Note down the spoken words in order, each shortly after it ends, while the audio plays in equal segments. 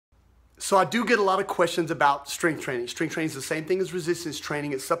So I do get a lot of questions about strength training. Strength training is the same thing as resistance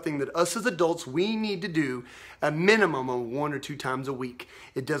training. It's something that us as adults, we need to do a minimum of 1 or 2 times a week.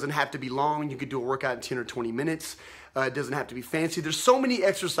 It doesn't have to be long. You could do a workout in 10 or 20 minutes. It doesn't have to be fancy. There's so many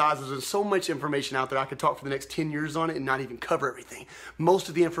exercises and so much information out there. I could talk for the next 10 years on it and not even cover everything. Most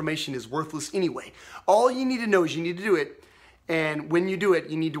of the information is worthless anyway. All you need to know is you need to do it. And when you do it,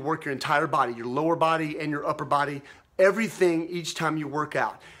 you need to work your entire body, your lower body and your upper body, everything each time you work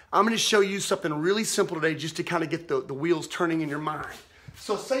out. I'm going to show you something really simple today just to kind of get the wheels turning in your mind.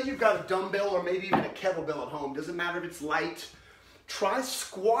 So say you've got a dumbbell or maybe even a kettlebell at home. Doesn't matter if it's light. Try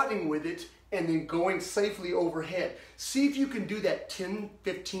squatting with it and then going safely overhead. See if you can do that 10,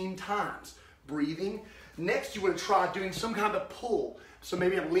 15 times. Breathing. Next, you want to try doing some kind of pull. So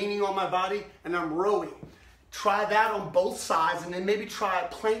maybe I'm leaning on my body and I'm rowing. Try that on both sides and then maybe try a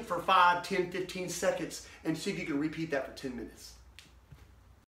plank for 5, 10, 15 seconds and see if you can repeat that for 10 minutes.